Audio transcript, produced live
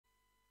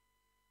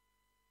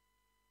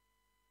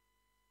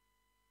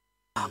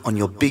on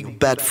your big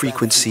bad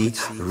frequency,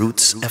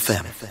 Roots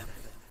FM.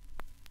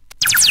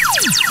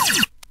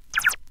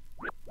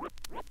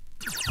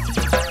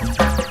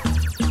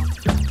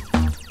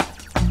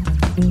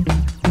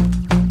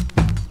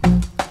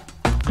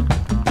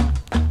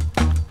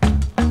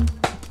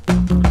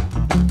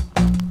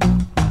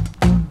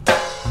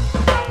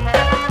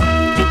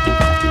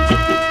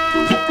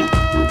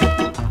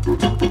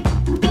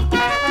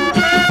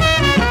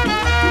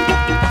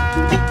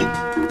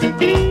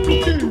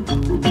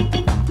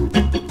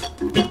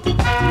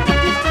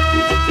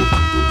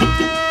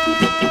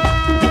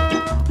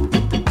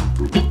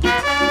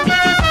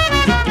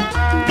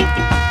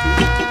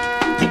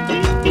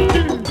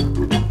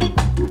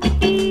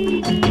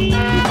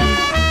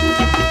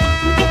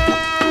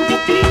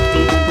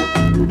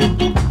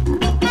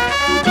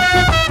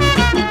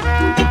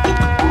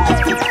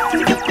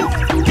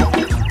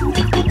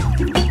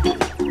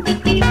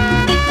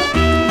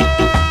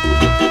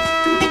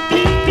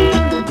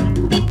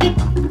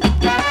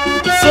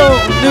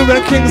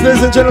 Kings,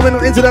 ladies and gentlemen,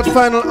 we're into that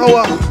final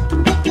hour.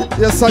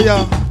 Yes, I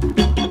am.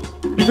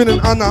 It's been an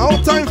honor. How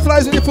time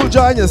flies when you full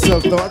joy in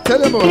yourself, though. I tell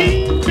you, man.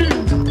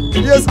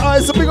 Yes,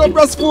 I so big up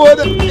Rasspect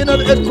in the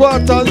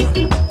headquarters.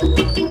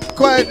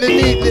 Quietly,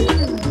 neatly.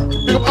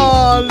 Big up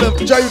all the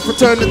Jive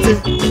fraternity,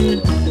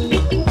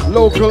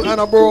 local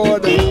and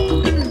abroad.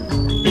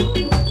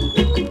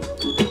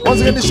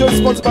 Once again, this show is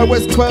sponsored by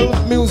West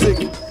 12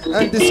 Music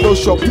and Disco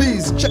Shop.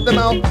 Please check them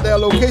out. They are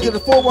located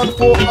at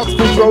 414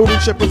 Oxford Road in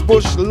Shepherd's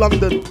Bush,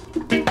 London.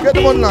 Get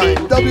them online,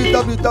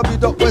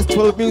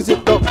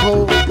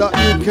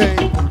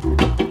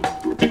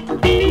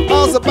 www.west12music.co.uk.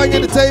 Also Bang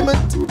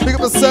Entertainment, big up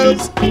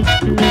yourselves,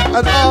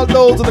 and all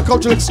those on the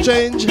Cultural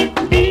Exchange.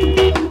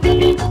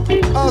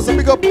 Also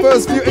big up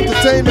First View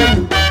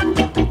Entertainment.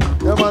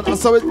 Yeah man,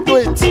 that's how we do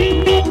it.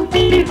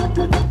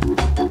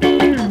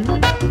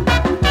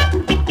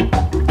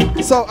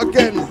 So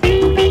again,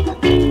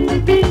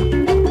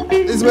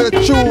 this is where the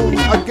tunes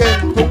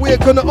again, for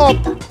waking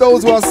up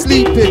those who are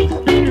sleeping.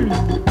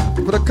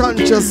 For the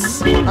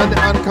conscious and the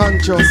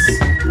unconscious.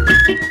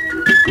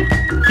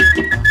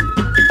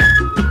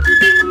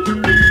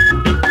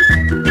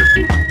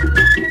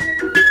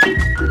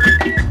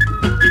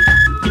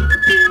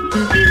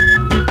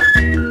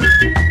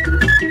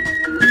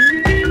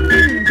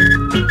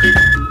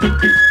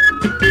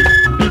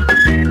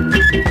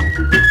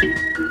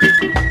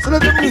 So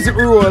let the music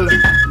roll.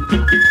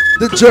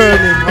 The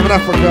journey of an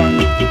Africa.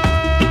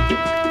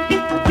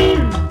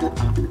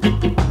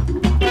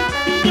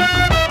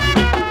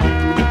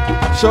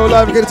 Show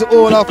live again to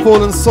all our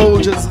fallen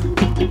soldiers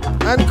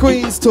and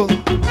queens too.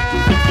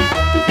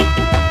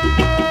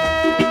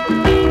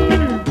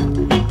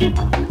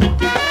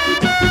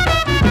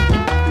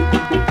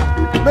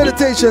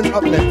 Meditations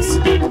up next.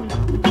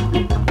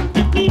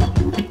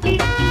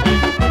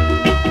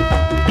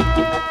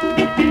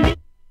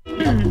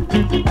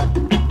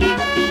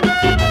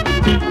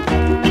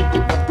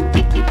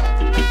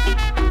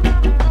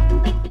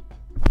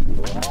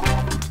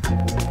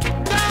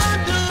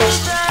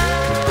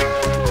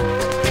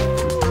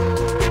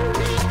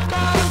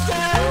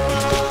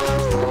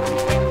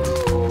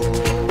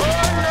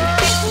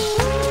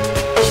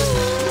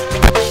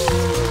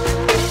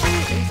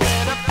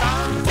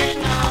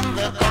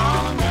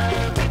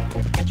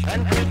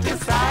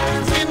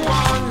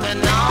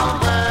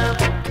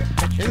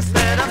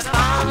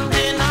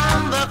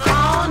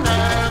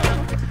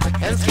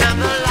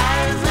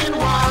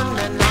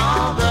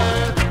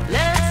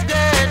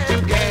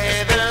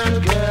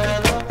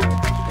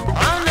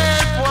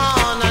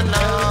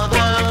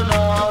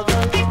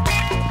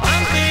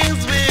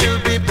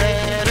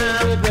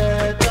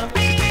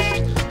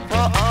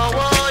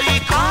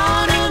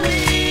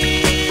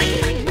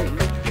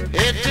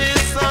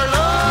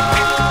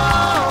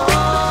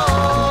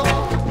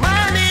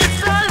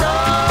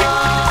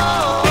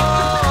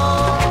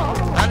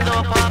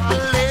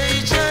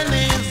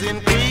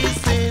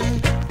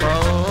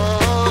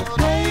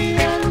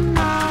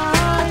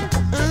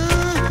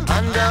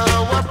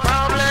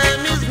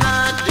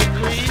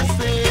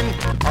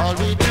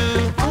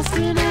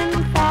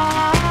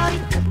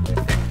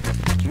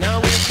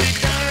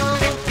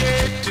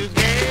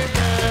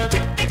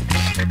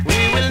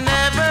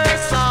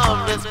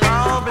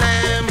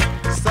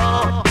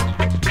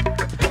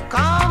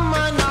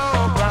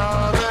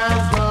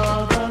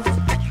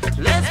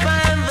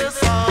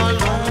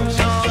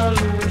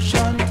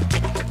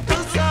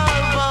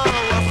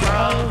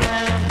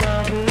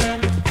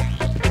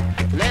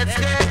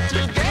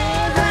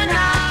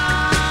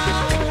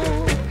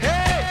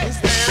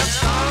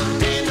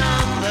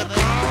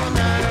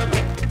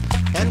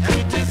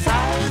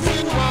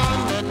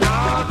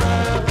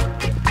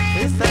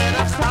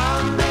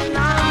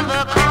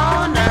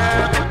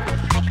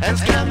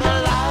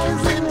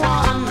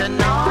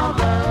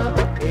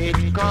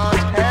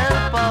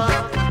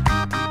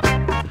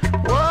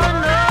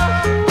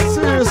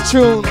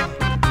 Tune.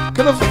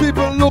 Can of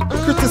people look,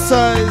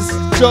 criticize,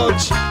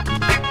 judge?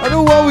 And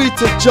who are we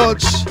to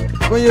judge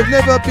when you've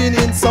never been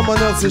in someone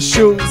else's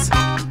shoes?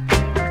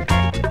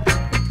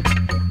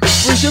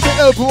 We should be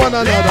helping one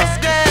another.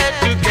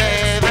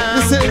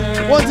 You see,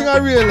 one thing I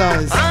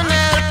realize.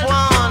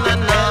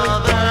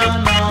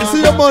 You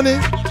see your money?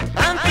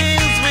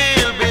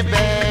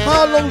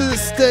 How long does it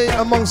stay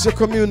amongst your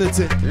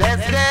community?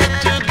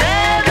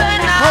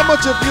 How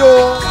much of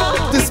your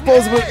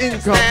disposable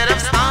income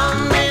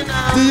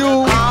do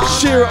you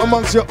share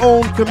amongst your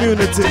own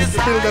community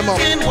to build them up?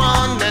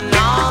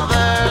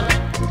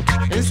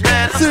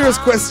 Serious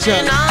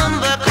question.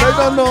 I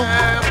don't know.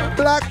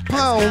 Black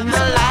pounds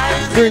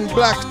bring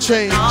black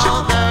change.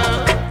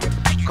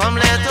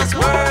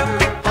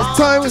 It's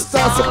time we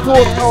start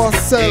supporting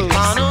ourselves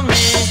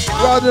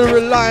rather than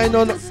relying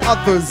on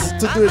others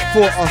to do it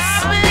for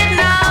us.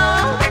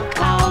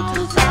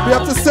 We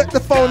have to set the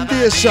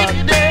foundation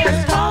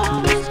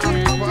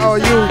for our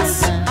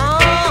youths.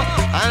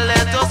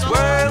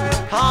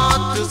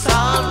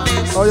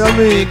 Oh, you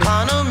mean?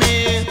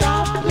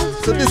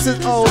 So this is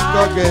how it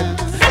goes again.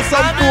 For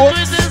some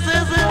folks,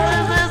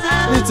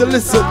 need to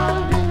listen.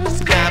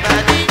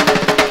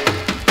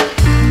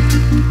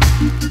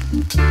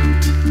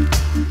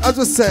 As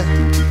we say,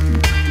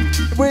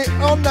 we're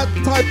on that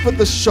type of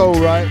the show,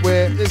 right,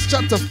 where it's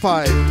chapter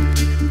 5.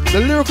 The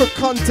lyrical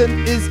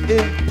content is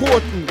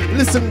important.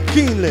 Listen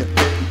keenly.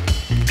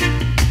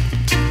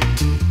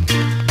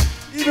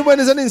 Even when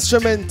it's an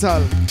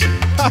instrumental.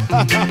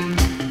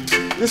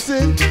 You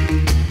see?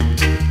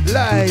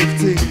 Live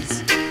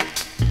things.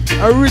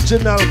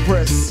 Original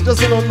press.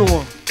 Just don't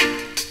know.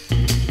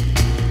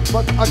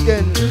 But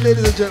again,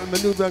 ladies and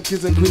gentlemen, Nubian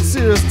kids and queens,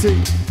 serious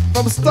thing.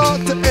 From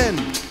start to end,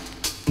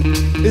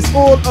 it's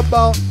all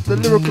about the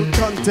lyrical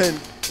content,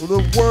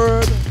 the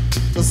word,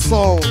 the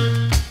song,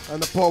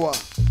 and the power.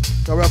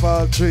 We have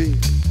all three.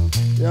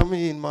 You know what I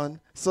mean, man?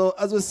 So,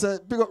 as we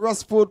said, big up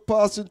Rasspect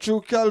passing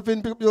through.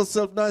 Calvin, pick up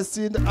yourself, nice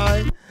seeing the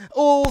eye.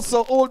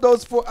 Also, all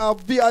those for our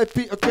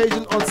VIP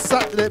occasion on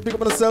Saturday, pick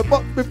up on yourself.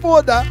 But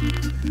before that,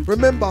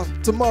 remember,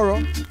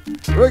 tomorrow,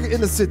 Reggae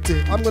in the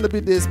City. I'm going to be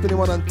there spinning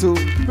 1 and 2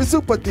 with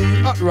Super D,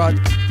 Hot Rod.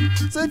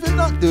 So if you're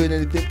not doing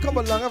anything, come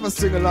along, have a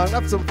sing along,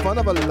 have some fun,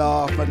 have a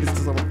laugh, and listen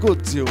to some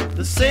good tune.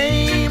 The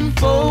same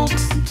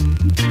folks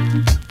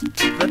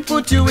that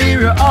put you where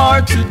you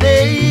are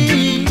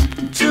today,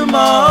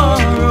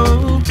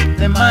 tomorrow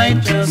they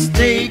might just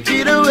take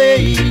it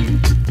away.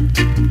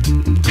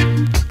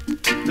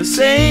 The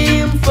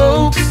same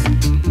folks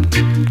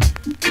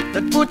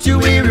that put you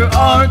where you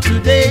are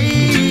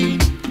today,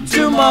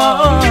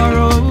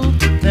 tomorrow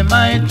they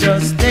might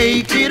just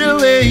take it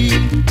away.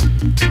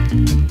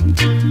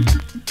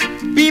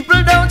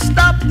 People don't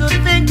stop to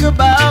think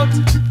about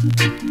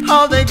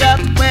how they got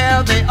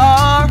where they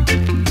are.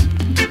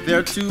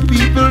 They're two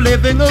people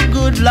living a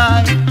good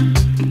life,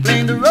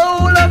 playing the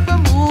role of a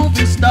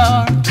movie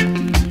star.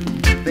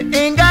 They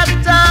ain't got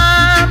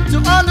time to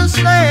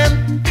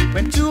understand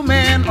when two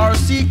men are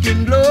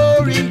seeking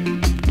glory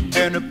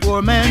and a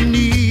poor man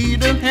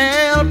need a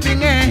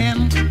helping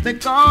hand. They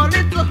call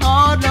it the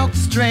hard luck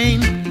strain.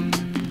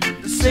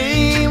 The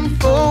same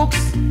folks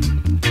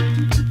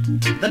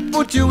that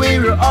put you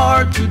where you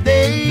are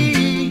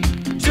today,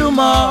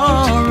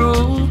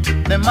 tomorrow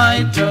they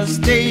might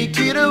just take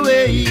it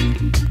away.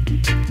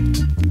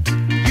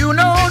 You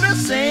know the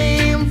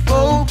same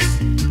folks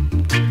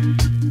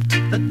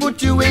that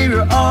put you where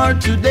you are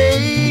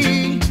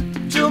today,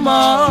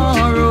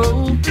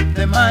 tomorrow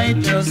they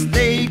might just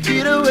take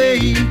it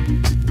away.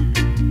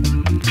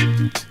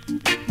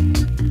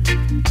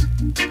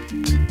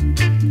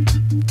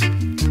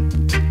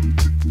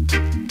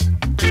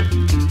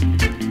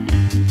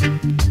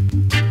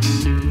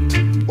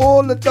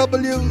 All the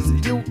W's,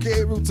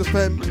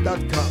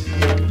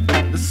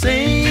 UKRootsFM.com. The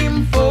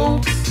same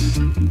folks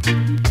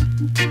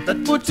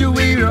that put you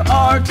where you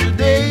are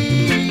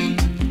today,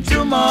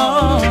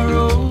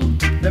 tomorrow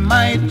they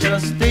might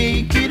just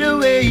take it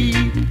away.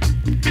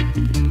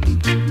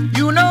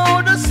 You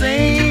know the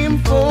same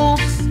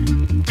folks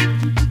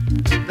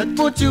that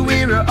put you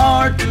where you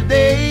are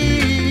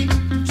today,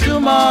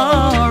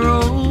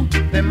 tomorrow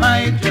they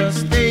might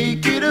just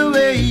take it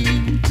away.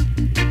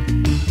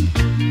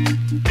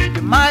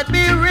 You might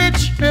be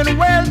rich and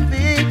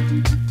wealthy,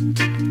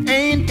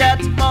 ain't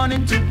got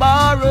money to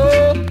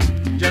borrow.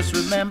 Just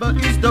remember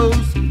it's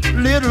those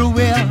little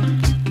will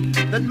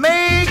that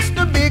makes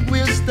the big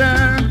wheels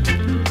turn.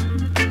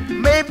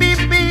 Maybe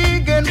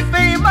big and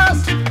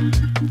famous,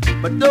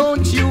 but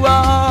don't you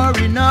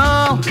worry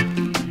now.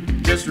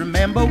 Just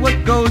remember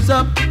what goes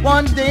up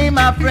one day,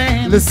 my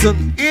friend.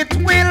 Listen, it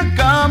will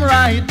come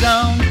right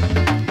down.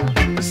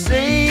 The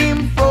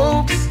same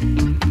folks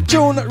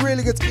tune that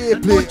really gets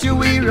airplay. Put you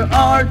where you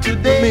are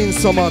today. It means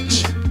so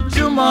much.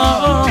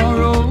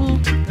 Tomorrow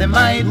they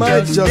might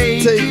just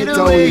take it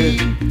away.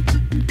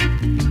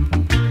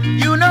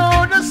 You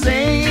know the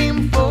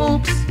same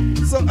folks.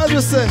 So as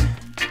you say,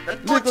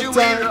 put you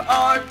where you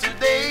are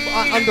today.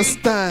 I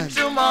understand.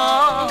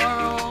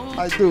 Tomorrow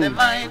I do. They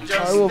might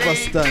just I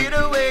understand. take it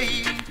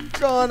away.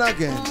 Go on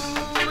again.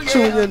 Ooh, yeah.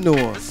 Tune your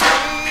nose.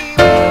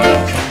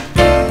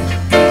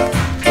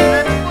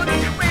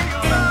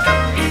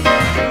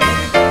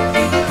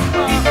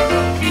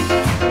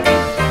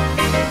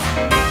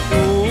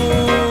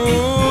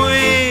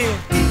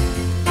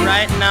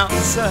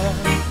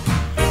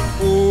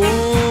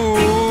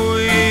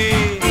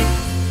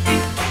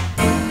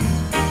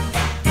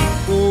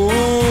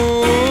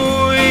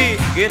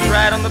 get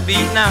right on the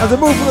beat now. As I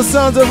move from the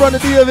sounds of Winni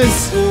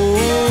Davis.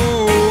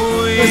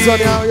 Ooh, this one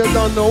now, you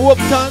don't know what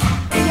time.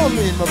 Come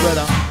in, my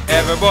brother.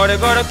 Everybody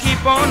gotta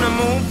keep on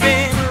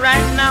moving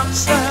right now,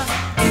 sir.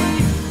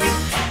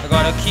 You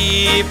gotta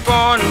keep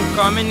on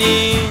coming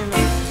in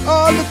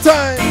all the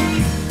time.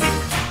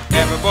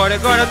 Everybody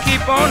gotta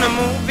keep on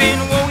moving.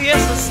 Oh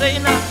yes, I say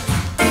now.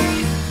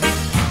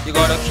 You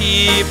gotta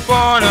keep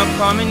on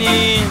coming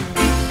in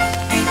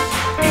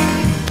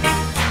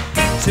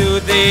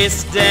to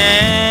this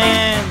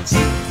dance,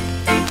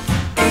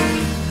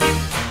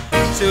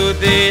 to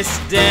this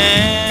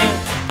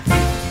dance.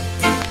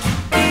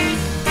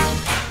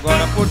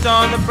 Gonna put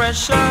on the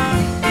pressure,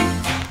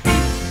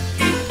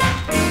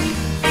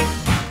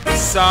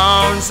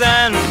 sounds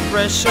and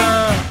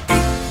pressure.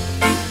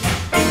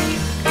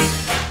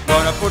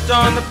 Gonna put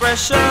on the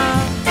pressure,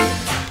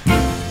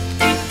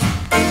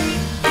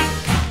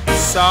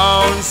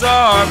 sounds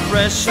are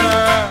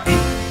pressure.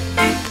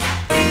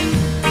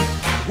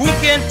 Who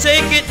can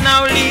take it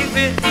now, leave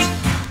it?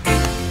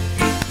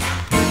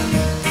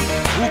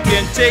 Who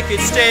can take it,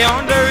 stay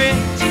under it?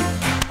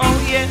 Oh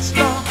yes,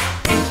 Lord.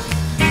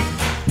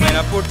 When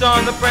I put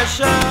on the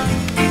pressure,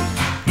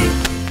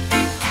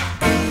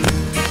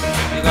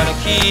 you gotta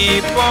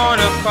keep on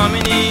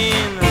coming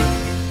in.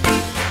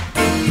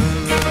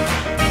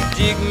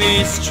 Dig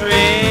me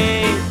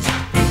straight,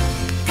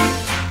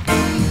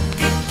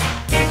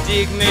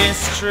 dig me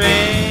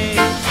straight.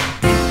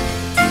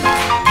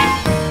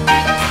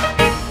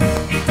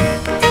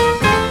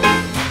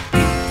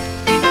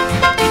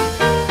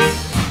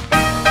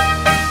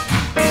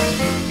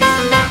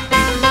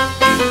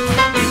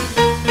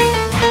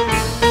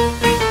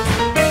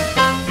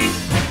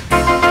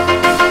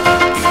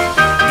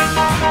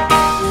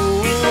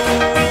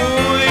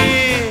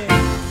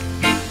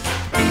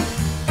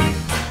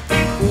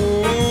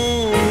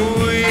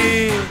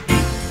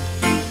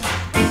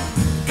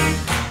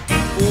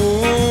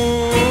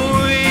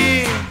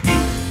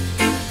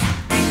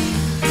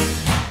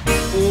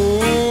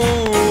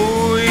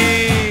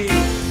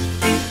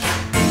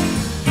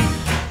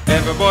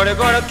 Everybody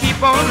gotta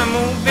keep on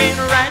moving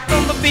right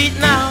on the beat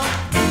now.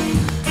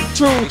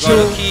 True,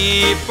 gotta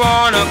keep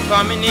on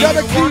coming in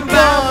one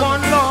by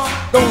one, Lord.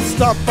 Don't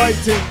stop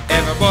fighting.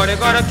 Everybody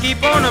gotta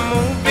keep on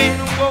moving.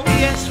 Oh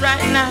yes,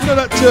 right now. You know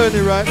that journey,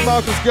 right?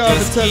 Marcus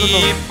Garvey is telling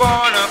them. Keep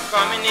on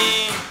coming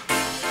in.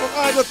 Well,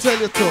 I gotta tell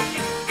you too.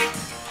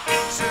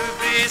 To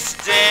this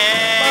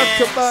dance. Back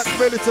to back,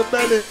 belly to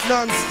belly,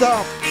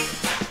 non-stop.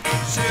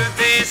 To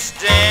this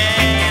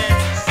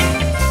dance.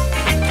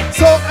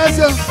 So as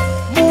you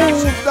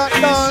move that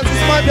dance,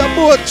 it might be a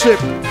boat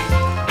trip.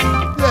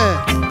 Yeah,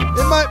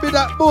 it might be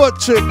that boat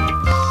trip.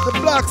 The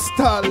Black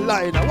Star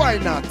Liner, why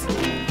not?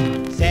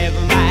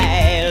 7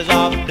 miles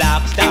of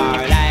Black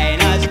Star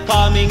Liners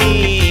coming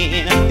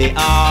in the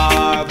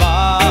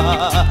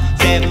harbor.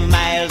 7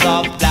 miles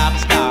of Black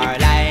Star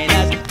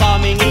Liners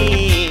coming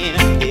in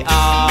the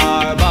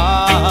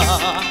harbor.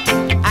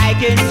 I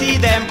can see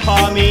them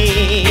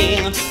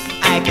coming.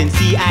 I can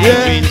see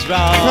Irene's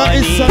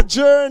running. It's a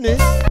journey.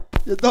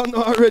 You don't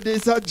know already,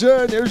 it's a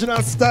journey.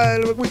 Original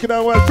style, wicked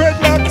and well.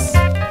 Dreadlocks,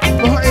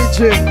 my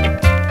Adrian.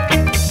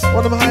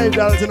 One of my high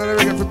dollars in the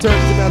reggae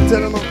fraternity, I'm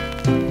telling you.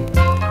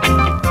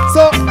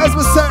 So, as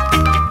we said,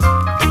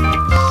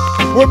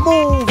 we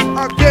move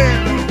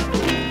again.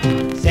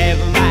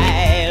 7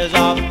 miles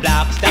of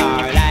Black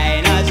Star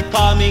Liners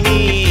coming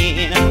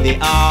in the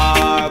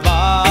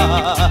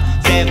harbor.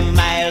 7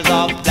 miles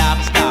of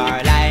Black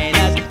Star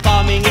Liners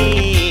coming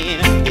in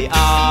the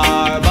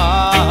harbor.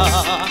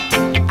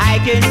 I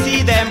can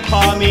see them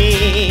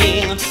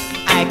coming.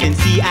 I can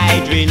see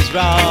hydrants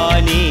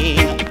running.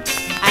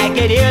 I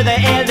can hear the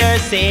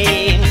elders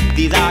saying,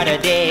 these are the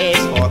days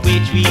for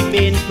which we've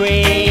been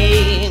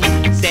praying.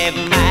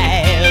 7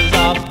 miles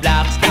of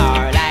Black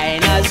Star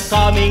Liners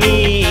coming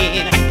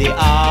in the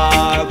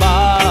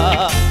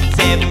harbor.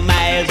 7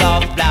 miles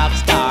of Black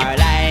Star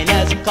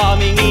Liners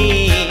coming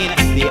in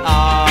the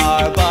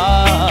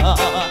harbor.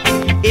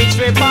 It's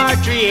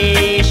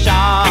repatriation,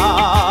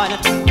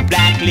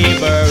 black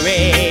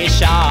liberation.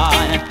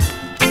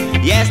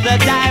 Yes, the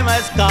time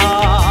has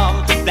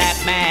come, black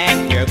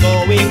man, you're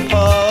going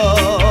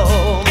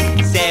home.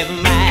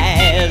 7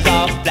 miles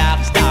of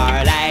Black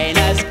Star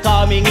Liners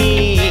coming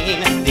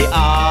in the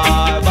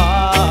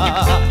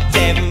harbor.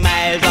 7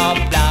 miles of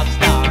Black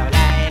Star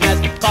Liners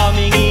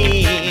coming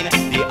in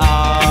the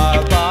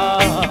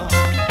harbor.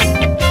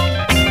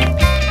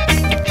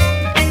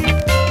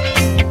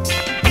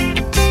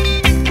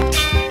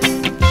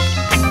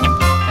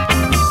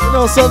 You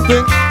know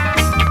something?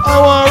 I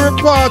want to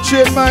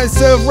repatriate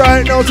myself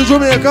right now to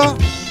Jamaica.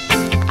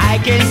 I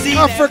can see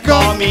Africa.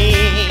 them coming.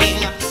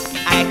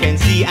 I can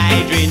see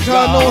hydrants I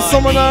know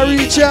someone will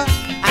reach ya.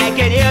 I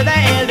can hear the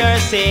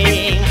elders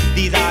saying,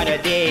 these are the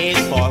days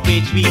for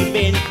which we've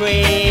been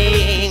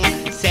praying.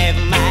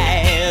 7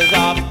 miles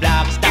of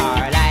Black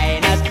Star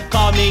Liners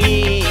coming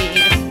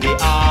in the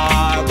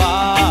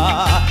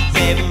harbor.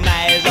 7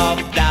 miles of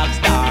Black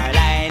Star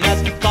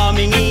Liners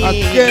coming in.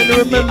 Again,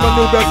 remember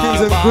Nubian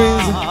kings and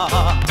queens.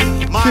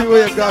 Keep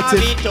where you got it.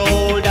 He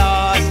told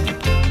us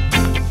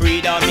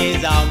freedom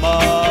is a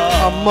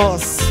must. A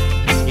must.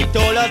 He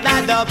told us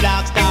that the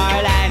Black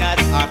Star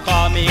Liners are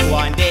coming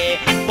one day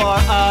for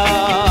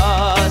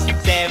us.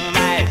 7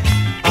 miles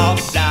of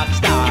Black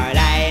Star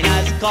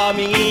Liners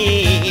coming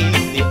in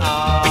the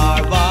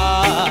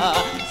harbor.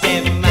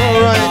 7 miles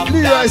Alright, of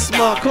Leroy Black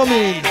Smart, Star come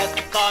in. Liners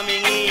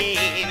coming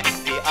in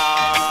the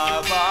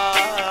harbor.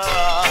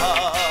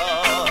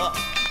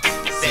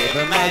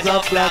 7 miles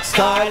of Black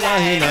Star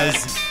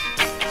Liners.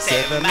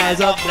 7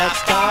 miles of Black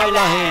Star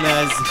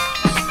Liners.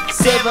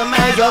 7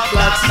 miles of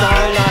Black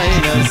Star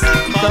Liners.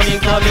 Coming,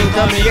 coming,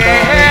 coming,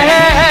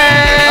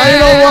 And you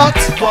know what?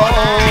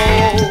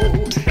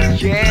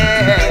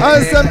 yeah.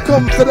 As them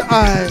come to the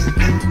eye,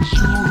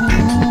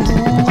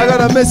 I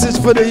got a message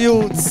for the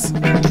youths.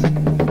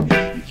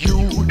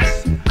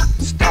 Youths,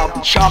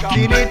 stop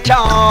chucking it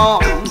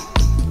down.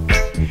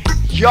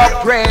 Your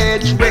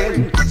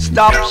brethren,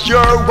 stop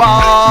your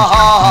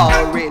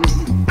warring.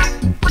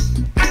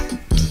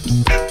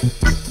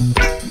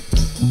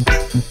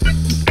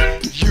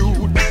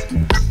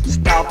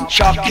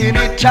 Chucking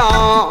it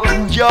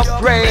down, your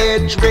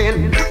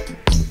brethren.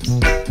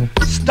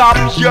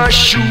 Stop your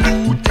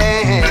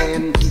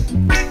shooting.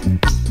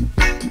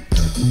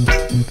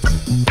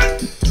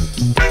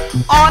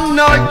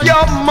 Honor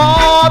your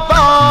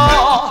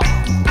mother,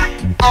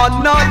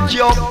 honor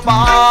your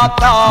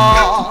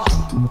father,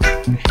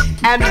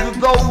 and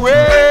the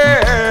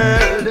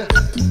world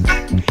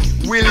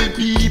will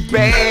be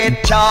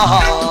better.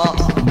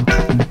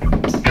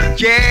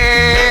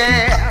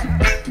 Yeah.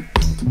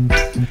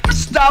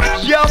 Stop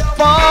your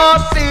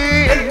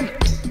fussing,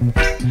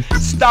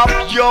 stop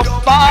your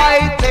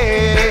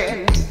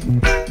fighting,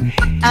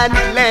 and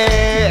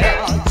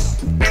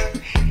let's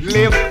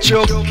live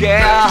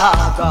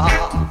together.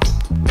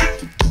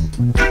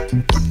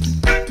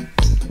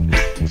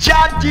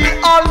 Jah the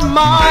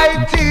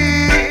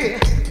Almighty,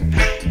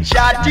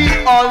 Jah the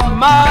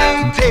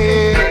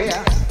Almighty,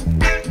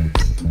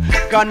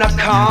 gonna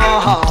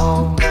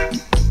come.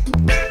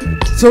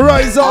 So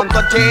rise up on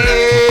the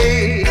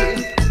day.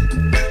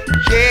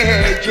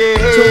 Yeah,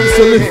 Chose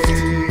to lift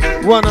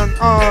one and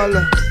all.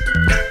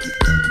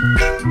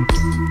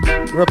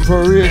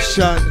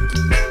 Reparation,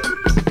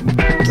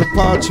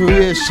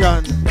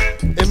 repatriation,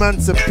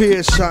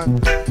 emancipation.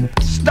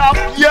 Stop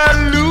your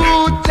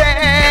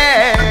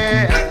looting,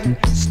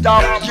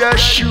 stop your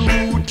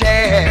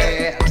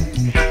shooting.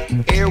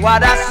 Hear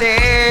what I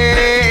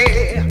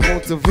say?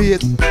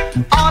 Motivate,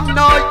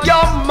 honor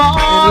your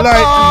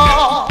mother,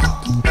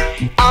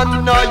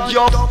 honor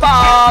your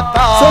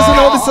father. So you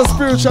know this is a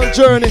spiritual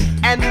journey.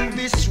 And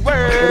this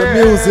world, but the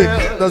music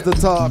does the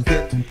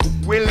talking.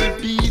 Will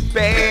be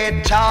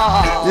better.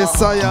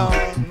 Yes, I am.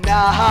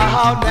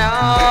 Now.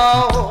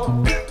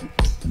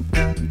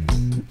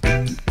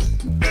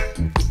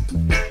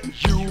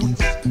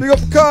 Youth, big up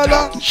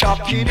Carla.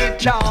 Chucking it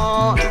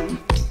down.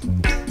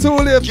 Too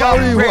late for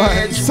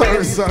rewind.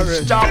 Sorry.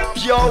 Stop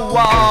your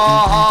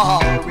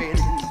warring.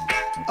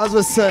 As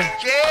we say,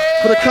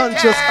 for the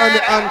conscious and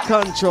the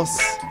unconscious,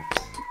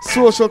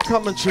 social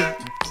commentary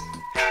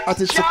at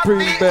its supreme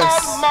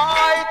best.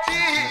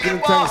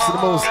 Giving thanks to the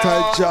Most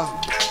High Jah,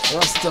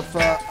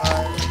 Rastafari.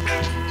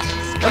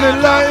 And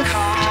in life,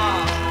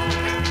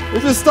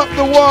 if you stop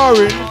the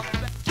warring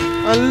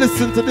and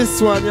listen to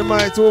this one, you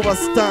might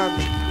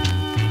overstand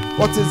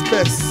what is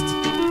best.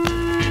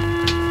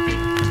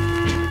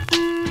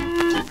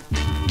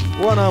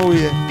 One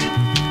away.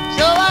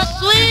 So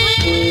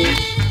sweet,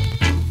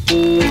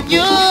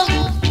 you,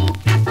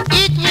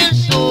 it will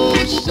so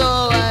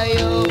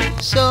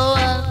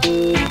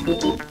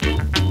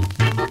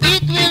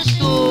it will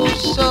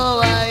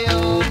so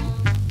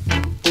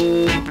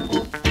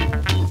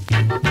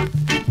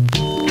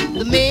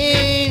the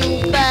man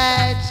who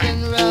fights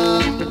and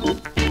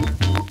runs,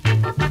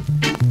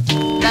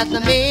 that's the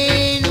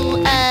man who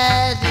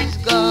has his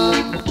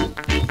gun.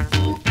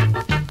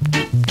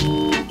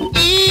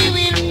 He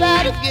will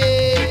fight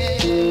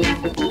again,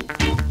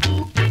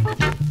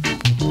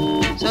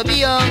 so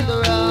be on the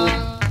run.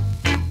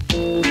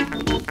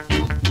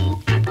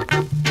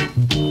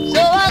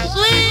 So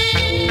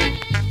sweet,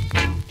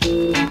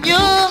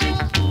 you,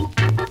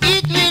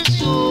 it will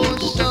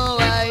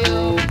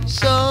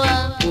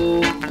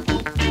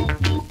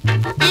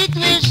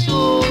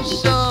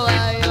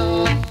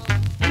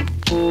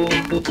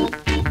it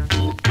will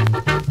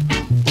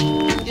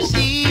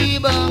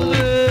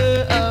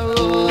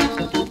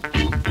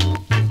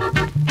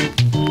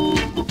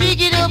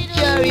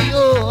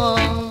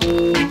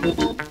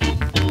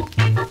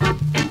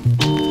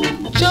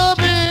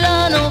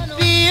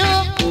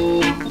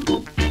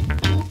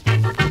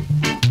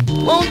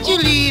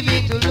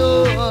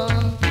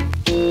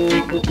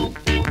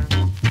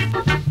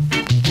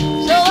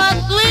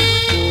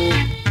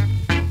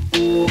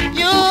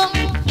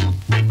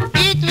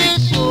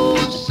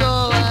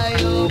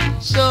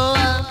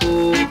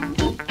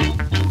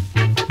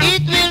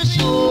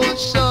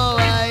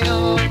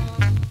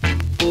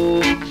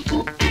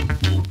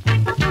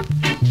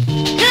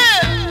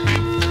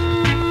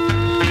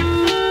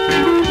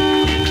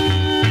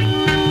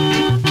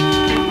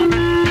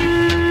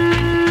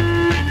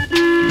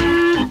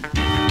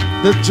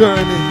the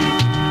journey.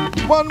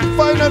 One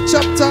final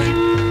chapter.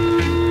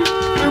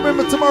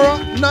 Remember tomorrow,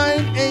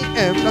 9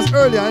 a.m. That's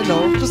early, I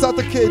know. Just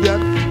after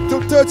Cadian. Till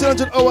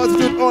 1300 hours,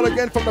 do it all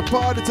again from the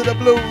party to the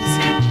blues.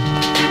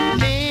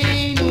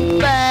 Main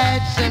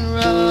bats and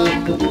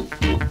rum.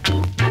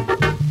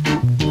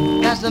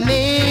 That's the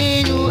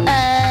man who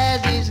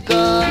has his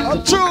gun.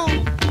 I'm true.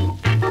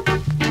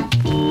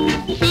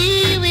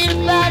 He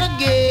will fight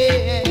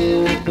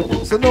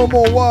again. So no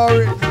more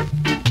worry.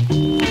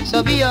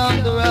 So be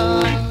on the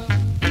run.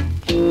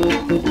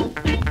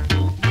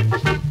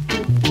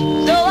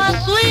 So I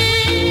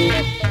sweet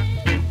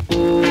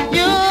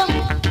you,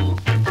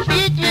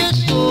 it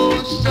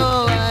will so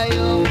I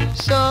am,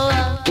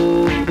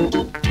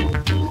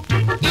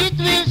 it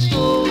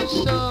will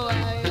so I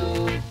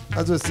am.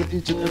 As I say,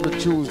 each and every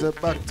Tuesday,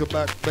 back to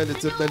back, belly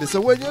to belly.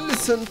 So when you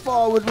listen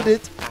forward with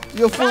it,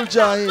 you're full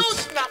giant.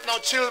 Loosen up now,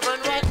 children.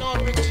 Right now,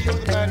 I'm bringing to you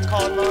the man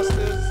called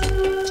Masters.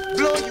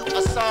 Blow you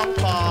a song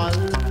called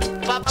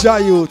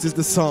Giant is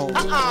the song.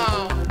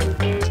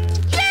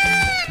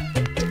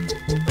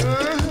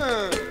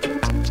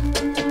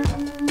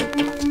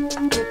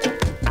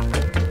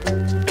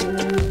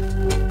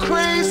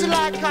 Crazy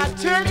like I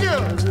tell you.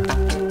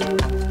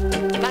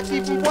 Not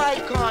even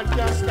white can't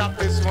stop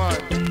this one.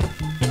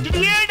 Did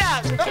you hear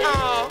that?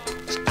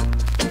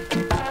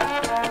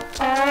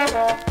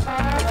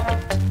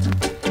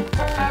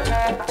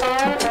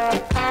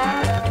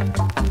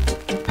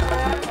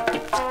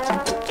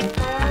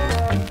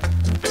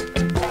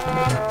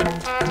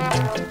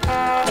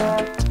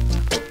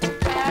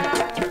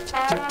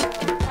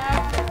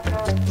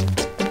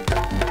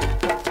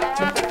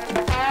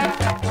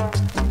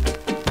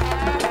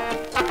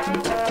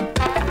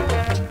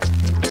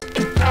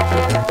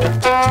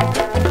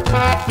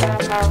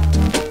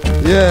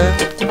 Yeah.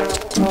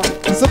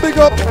 So big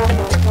up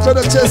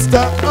Brother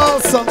Chester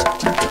also. The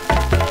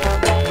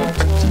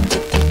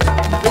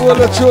whole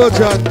of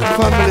Trojan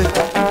family.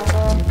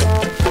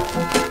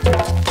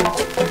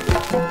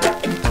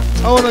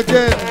 I want to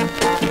again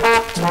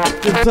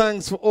give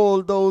thanks for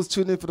all those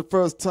tuning in for the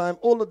first time.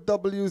 All the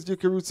W's,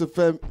 UK Roots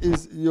FM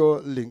is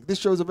your link. This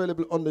show is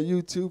available on the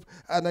YouTube.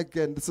 And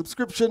again, the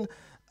subscription.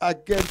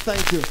 Again,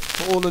 thank you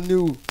for all the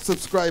new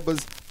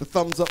subscribers, the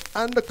thumbs up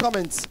and the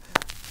comments.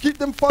 Keep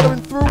them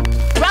following through.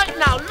 Right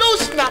now,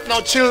 loosen up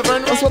now,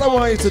 children. That's what I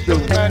want you to do.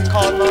 Man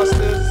called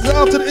Masters. So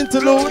after the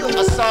interlude,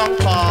 a song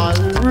called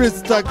raise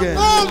it again.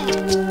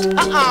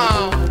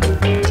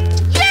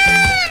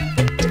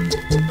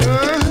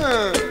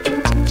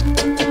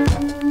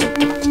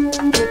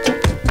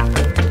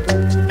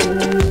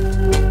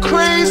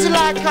 Crazy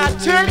like I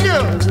tell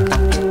you.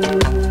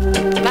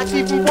 Not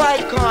even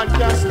white can't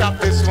stop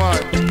this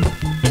one.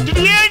 Did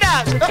you hear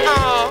that?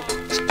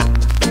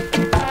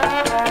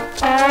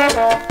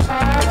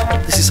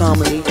 This is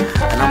Harmony,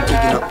 and I'm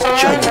picking up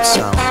Giant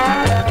Sound.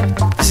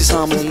 This is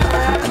Harmony,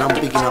 and I'm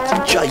picking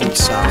up Giant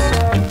Sound.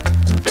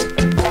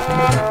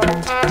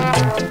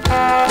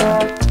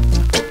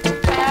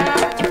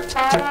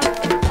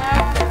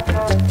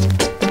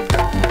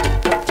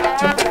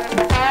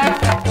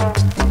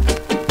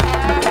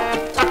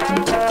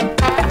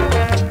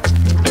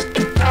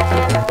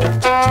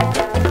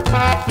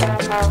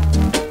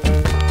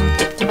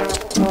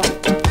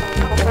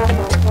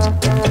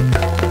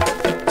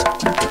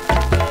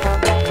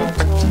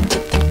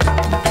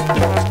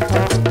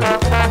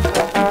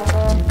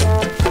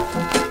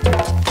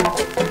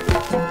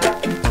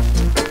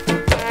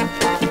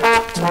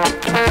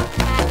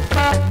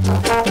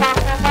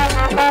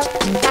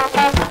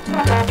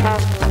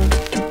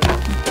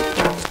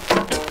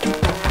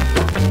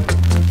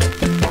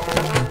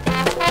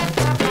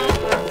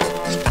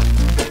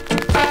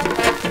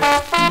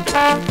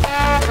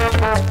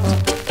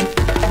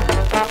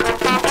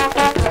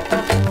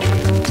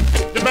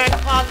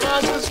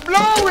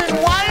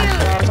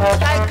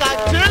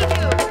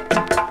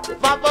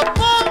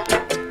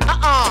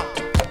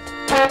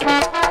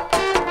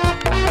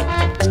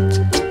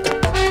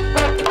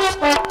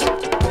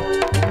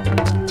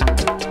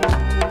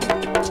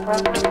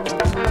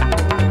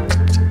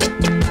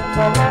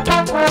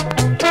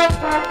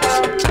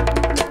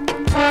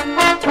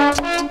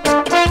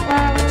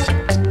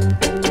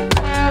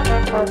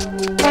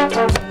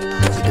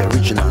 The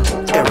original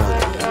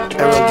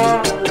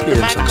Errolldee, play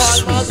them some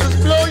sweet.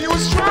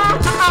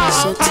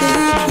 So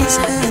take his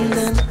hand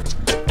and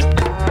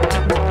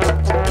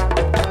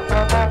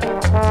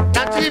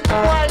that if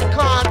white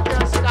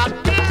can't stop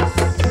this.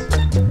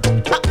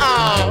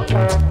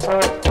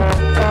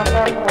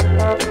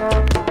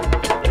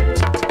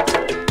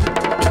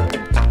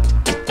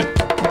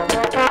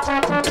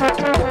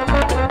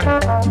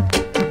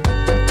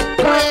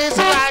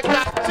 Crazy like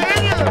that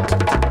tell you.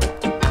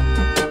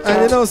 And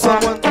you know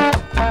someone,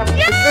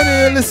 if any of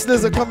your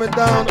listeners are coming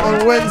down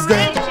on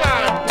Wednesday,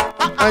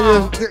 and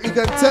you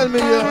can tell me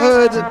you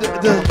heard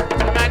the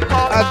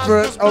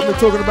advert I'll be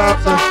talking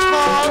about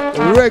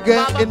the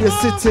reggae in your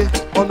city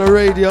on the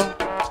radio.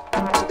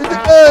 If you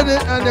heard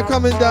it and you're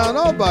coming down,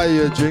 I'll buy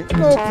you a drink,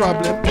 no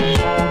problem.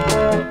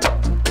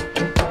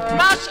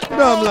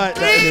 No, I'm like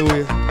that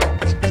anyway.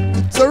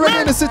 So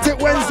Reggae in the City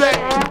Wednesday.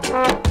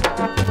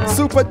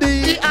 Super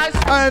D,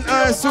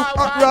 and Super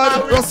Hot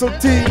Rod, Russell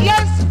T.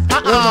 Yes.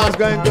 Everyone's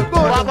going good. Go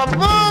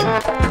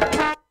on.